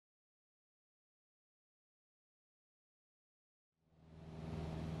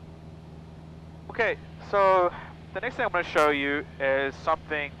Okay, so the next thing I'm going to show you is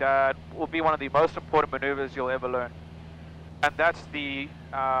something that will be one of the most important maneuvers you'll ever learn. And that's the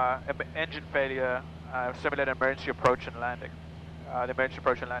engine failure simulated emergency approach and landing. The emergency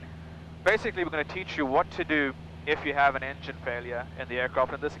approach and landing. Basically, we're going to teach you what to do if you have an engine failure in the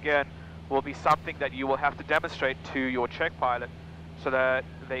aircraft. And this, again, will be something that you will have to demonstrate to your check pilot so that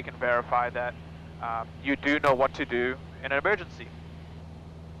they can verify that you do know what to do in an emergency.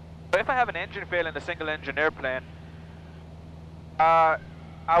 So if I have an engine failure in a single engine airplane, our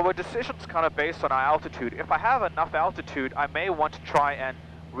decision's kind of based on our altitude. If I have enough altitude, I may want to try and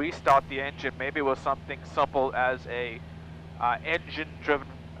restart the engine, maybe with something simple as a engine-driven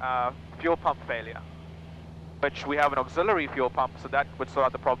fuel pump failure, which we have an auxiliary fuel pump, so that would sort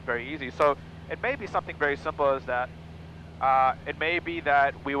out the problem very easy. So it may be something very simple as that. It may be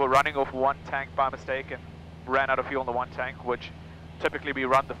that we were running off one tank by mistake and ran out of fuel in the one tank, which typically we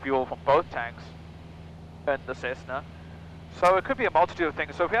run the fuel from both tanks in the Cessna. So it could be a multitude of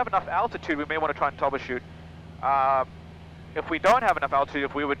things. So if we have enough altitude, we may want to try and troubleshoot. If we don't have enough altitude,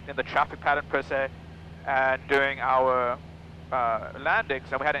 if we were in the traffic pattern per se, and doing our landings,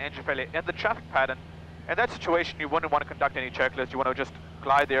 and we had an engine failure in the traffic pattern, in that situation you wouldn't want to conduct any checklist. You want to just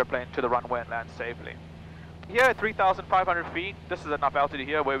glide the airplane to the runway and land safely. Here at 3,500 feet, this is enough altitude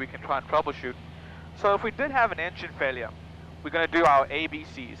here where we can try and troubleshoot. So if we did have an engine failure, we're going to do our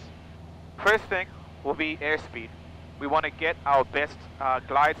ABCs. First thing will be airspeed. We want to get our best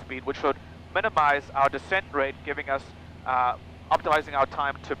glide speed, which would minimize our descent rate, giving us optimizing our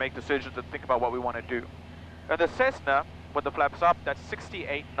time to make decisions and think about what we want to do. And the Cessna, with the flaps up, that's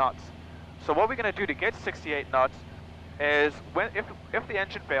 68 knots. So what we're going to do to get 68 knots is, if the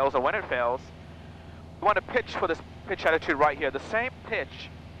engine fails, or when it fails, we want to pitch for this pitch attitude right here, the same pitch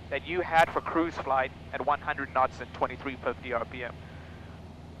that you had for cruise flight at 100 knots and 2350 RPM.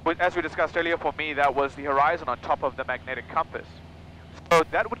 As we discussed earlier, for me, that was the horizon on top of the magnetic compass. So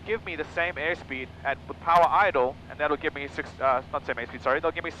that would give me the same airspeed with power idle, and that will give me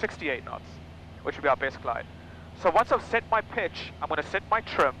that'll give me 68 knots, which would be our best glide. So once I've set my pitch, I'm going to set my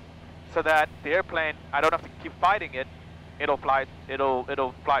trim so that the airplane, I don't have to keep fighting it. It'll fly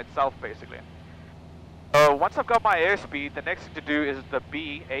itself basically. So once I've got my airspeed, the next thing to do is the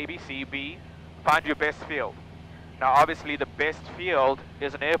B, ABC, B, find your best field. Now obviously the best field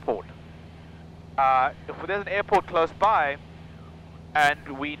is an airport. If there's an airport close by,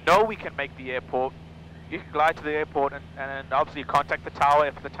 and we know we can make the airport, you can glide to the airport and obviously contact the tower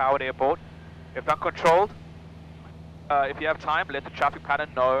if the tower at the airport. If uncontrolled, if you have time, let the traffic pattern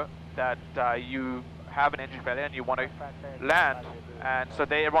know that you have an engine failure and you want to land, and so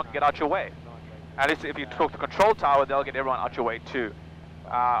everyone can get out your way. At least if you talk to the control tower, they'll get everyone out your way too.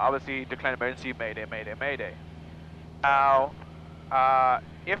 Obviously declare emergency, mayday, mayday, mayday. Now,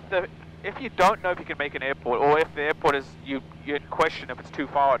 if you don't know if you can make an airport, or if the airport is you're in question if it's too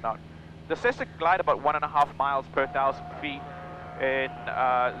far or not, the Cessna can glide about 1.5 miles per 1,000 feet in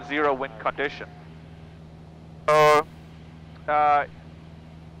zero wind condition. So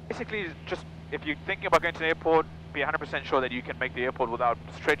basically, just if you're thinking about going to the airport, be 100% sure that you can make the airport without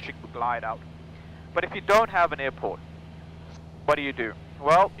stretching the glide out. But if you don't have an airport, what do you do?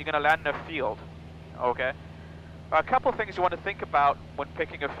 Well, you're going to land in a field. Okay. A couple of things you want to think about when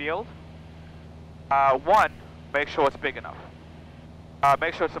picking a field. One, make sure it's big enough.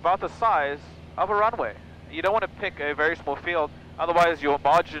 Make sure it's about the size of a runway. You don't want to pick a very small field, otherwise your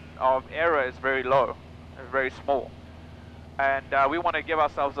margin of error is very low, very small. And we want to give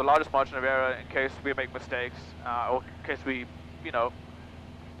ourselves the largest margin of error in case we make mistakes, or in case we,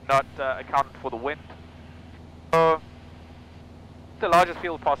 not accounted for the wind. So, the largest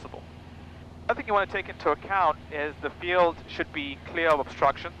field possible. Another thing you want to take into account is the field should be clear of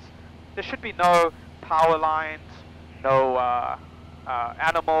obstructions. There should be no power lines, no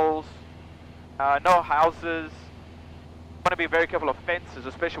animals, no houses. You want to be very careful of fences,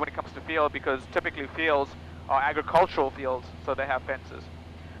 especially when it comes to field, because typically fields are agricultural fields, so they have fences.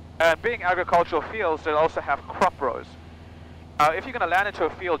 And being agricultural fields, they also have crop rows. If you're going to land into a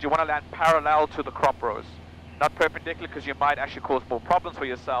field, you want to land parallel to the crop rows, not perpendicular, because you might actually cause more problems for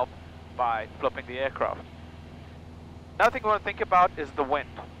yourself by flipping the aircraft. Another thing we want to think about is the wind.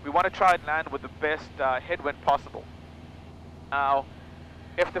 We want to try and land with the best headwind possible. Now,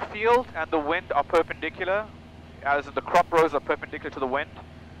 if the field and the wind are perpendicular, as in the crop rows are perpendicular to the wind,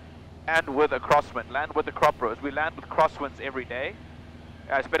 and with a crosswind, land with the crop rows. We land with crosswinds every day.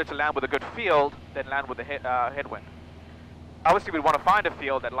 It's better to land with a good field than land with a headwind. Obviously, we want to find a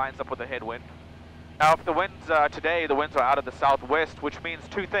field that lines up with a headwind. Now, if the winds today, the winds are out of the southwest, which means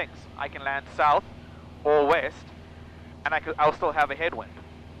two things. I can land south or west, and I'll still have a headwind.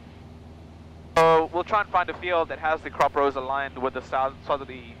 So we'll try and find a field that has the crop rows aligned with the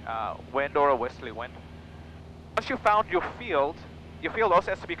southerly wind or a westerly wind. Once you've found your field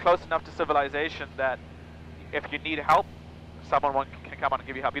also has to be close enough to civilization that if you need help, someone can come on and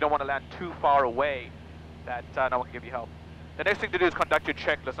give you help. You don't want to land too far away that no one can give you help. The next thing to do is conduct your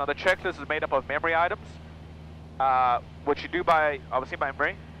checklist. Now the checklist is made up of memory items, which you do obviously by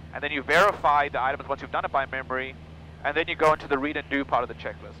memory, and then you verify the items once you've done it by memory, and then you go into the read and do part of the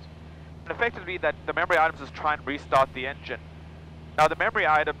checklist. And effectively, that the memory items is try and restart the engine. Now the memory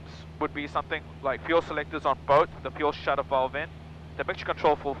items would be something like fuel selectors on both, the fuel shutter valve in, the mixture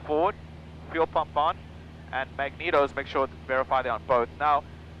control full forward, fuel pump on, and magnetos, make sure to verify they're on both. Now,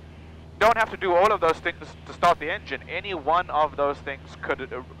 you don't have to do all of those things to start the engine. Any one of those things could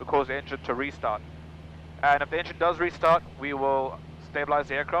cause the engine to restart. And if the engine does restart, we will stabilize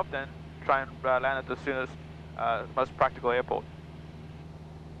the aircraft and try and land at the soonest, most practical airport.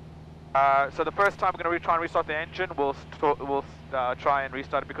 So the first time we're going to try and restart the engine, we'll try and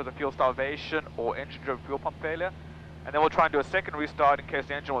restart it because of fuel starvation or engine-driven fuel pump failure. And then we'll try and do a second restart in case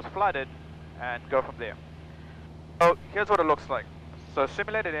the engine was flooded and go from there. So here's what it looks like. So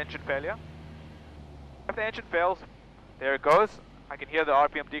simulated engine failure. If the engine fails, there it goes. I can hear the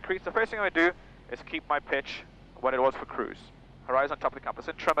RPM decrease. The first thing I'm going to do is keep my pitch what it was for cruise. Horizon top of the compass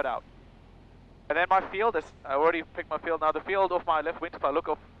and trim it out. And then my field is, I already picked my field. Now the field off my left wing, if I look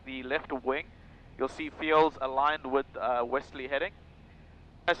off the left wing, you'll see fields aligned with westerly heading.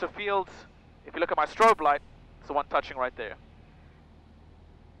 And so fields, if you look at my strobe light, it's the one touching right there.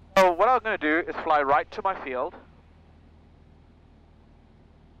 So what I'm going to do is fly right to my field.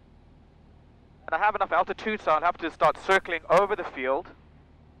 And I have enough altitude, so I'll have to start circling over the field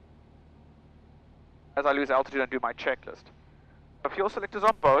as I lose altitude and do my checklist. The fuel selectors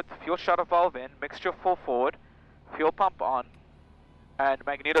on both, fuel shutter valve in, mixture full forward, fuel pump on, and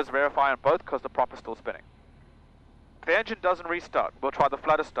magnetos verify on both because the prop is still spinning. If the engine doesn't restart, we'll try the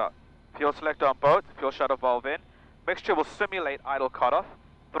Flutter Start. Fuel selector on both, fuel shutter valve in, mixture will simulate idle cutoff,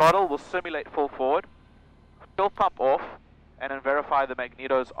 throttle will simulate full forward, fuel pump off, and then verify the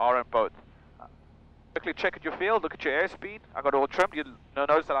magnetos are on both. Quickly check at your field, look at your airspeed. I got it all trimmed. You'll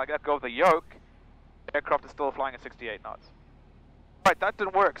notice that I let go of the yoke. The aircraft is still flying at 68 knots. Alright, that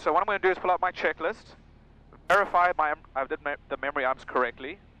didn't work. So what I'm going to do is pull out my checklist, verify I did the memory items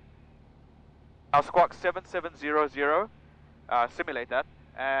correctly. I'll squawk 7700, simulate that,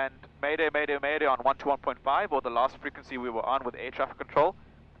 and Mayday, Mayday, Mayday on 121.5, or the last frequency we were on with air traffic control,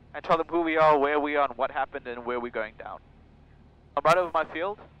 and tell them who we are, where we are, and what happened, and where we're going down. I'm right over my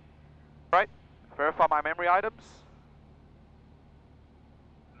field. Right. Verify my memory items.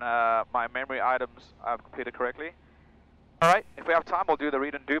 My memory items I've completed correctly. Alright, if we have time, we'll do the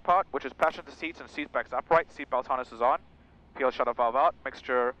read and do part, which is passenger seats and seat backs upright, seat belt harnesses on, fuel shutter valve out,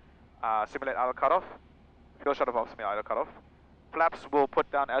 mixture simulate idle cutoff, fuel shutter valve simulate idle cutoff. Flaps we'll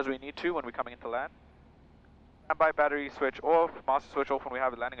put down as we need to when we're coming into land. Standby battery switch off, master switch off when we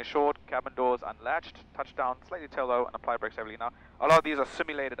have it landing ashore, cabin doors unlatched, touchdown, slightly tail low, and apply brakes heavily. Now, a lot of these are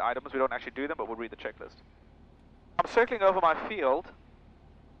simulated items. We don't actually do them, but we'll read the checklist. I'm circling over my field,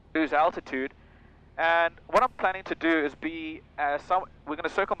 lose altitude, and what I'm planning to do is we're going to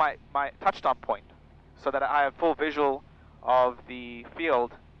circle my touchdown point so that I have full visual of the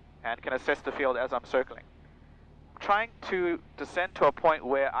field and can assess the field as I'm circling. I'm trying to descend to a point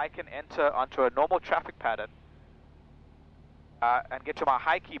where I can enter onto a normal traffic pattern and get to my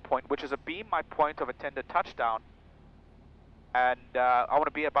high key point, which is my point of intended touchdown, and I want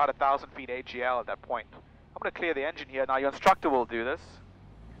to be about 1,000 feet AGL at that point. I'm going to clear the engine here. Now your instructor will do this.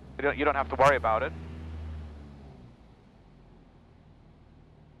 You don't have to worry about it.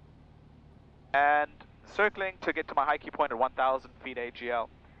 And circling to get to my high key point at 1,000 feet AGL.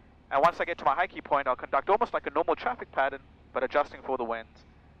 And once I get to my high key point, I'll conduct almost like a normal traffic pattern, but adjusting for the winds.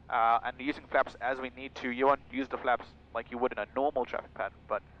 And using flaps as we need to. You won't use the flaps like you would in a normal traffic pattern,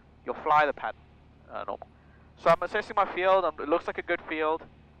 but you'll fly the pattern normal. So I'm assessing my field. It looks like a good field.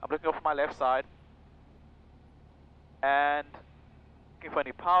 I'm looking over my left side. And looking for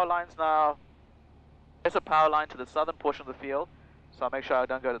any power lines now. There's a power line to the southern portion of the field, so I'll make sure I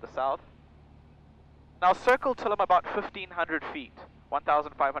don't go to the south. Now circle till I'm about 1,500 feet,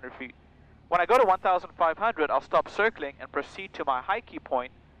 1,500 feet. When I go to 1,500, I'll stop circling and proceed to my high key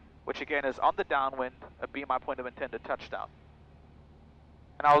point, which again is on the downwind, be my point of intended touchdown.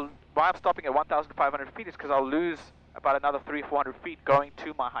 And why I'm stopping at 1,500 feet is because I'll lose about another 300-400 feet going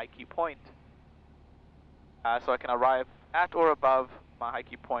to my high key point. So I can arrive at or above my high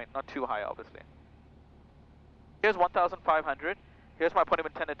key point, not too high obviously. Here's 1,500. Here's my point of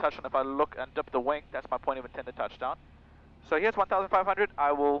intended touchdown. If I look and dip the wing, that's my point of intended touchdown. So here's 1,500.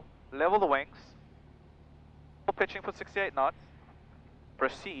 I will level the wings, pitching for 68 knots,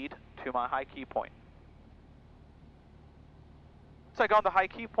 proceed to my high key point. So I go on the high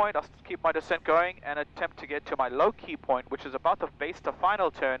key point, I'll keep my descent going and attempt to get to my low key point, which is about the base to final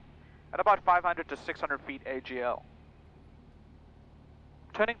turn at about 500 to 600 feet AGL.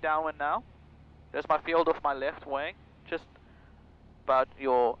 Turning downwind now. There's my field off my left wing, just about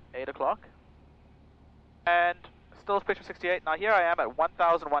your 8 o'clock. And still pitching 68. Now here I am at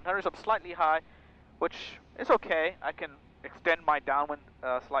 1,100, so I'm slightly high, which is okay. I can extend my downwind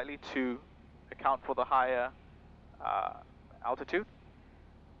slightly to account for the higher altitude.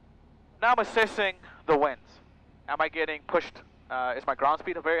 Now I'm assessing the winds. Am I getting pushed? Is my ground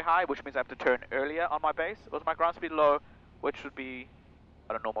speed very high, which means I have to turn earlier on my base? Or is my ground speed low, which would be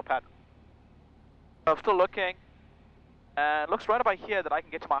at a normal pattern? So I'm still looking, and it looks right about here that I can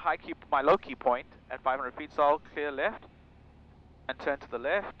get to my low key point at 500 feet. So I'll clear left and turn to the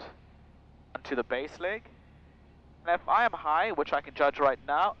left onto the base leg. And if I am high, which I can judge right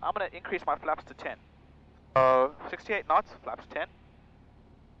now, I'm going to increase my flaps to 10. So 68 knots, flaps 10.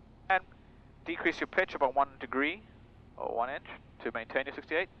 And decrease your pitch about 1 degree or 1 inch to maintain your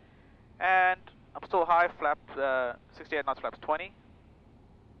 68. And I'm still high, flap 68 knots, flaps 20.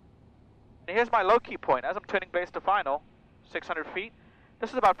 And here's my low key point. As I'm turning base to final, 600 feet.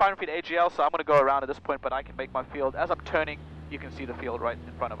 This is about 500 feet AGL, so I'm going to go around at this point, but I can make my field. As I'm turning, you can see the field right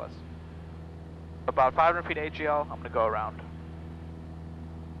in front of us. About 500 feet AGL, I'm going to go around.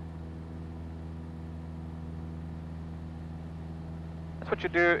 That's what you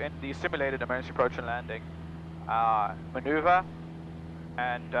do in the simulated emergency approach and landing maneuver,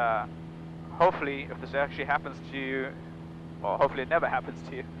 and hopefully if this actually happens to you, well, hopefully it never happens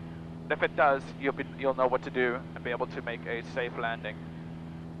to you, but if it does, you'll know what to do and be able to make a safe landing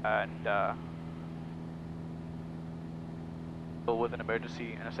and deal with an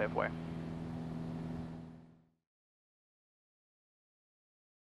emergency in a safe way.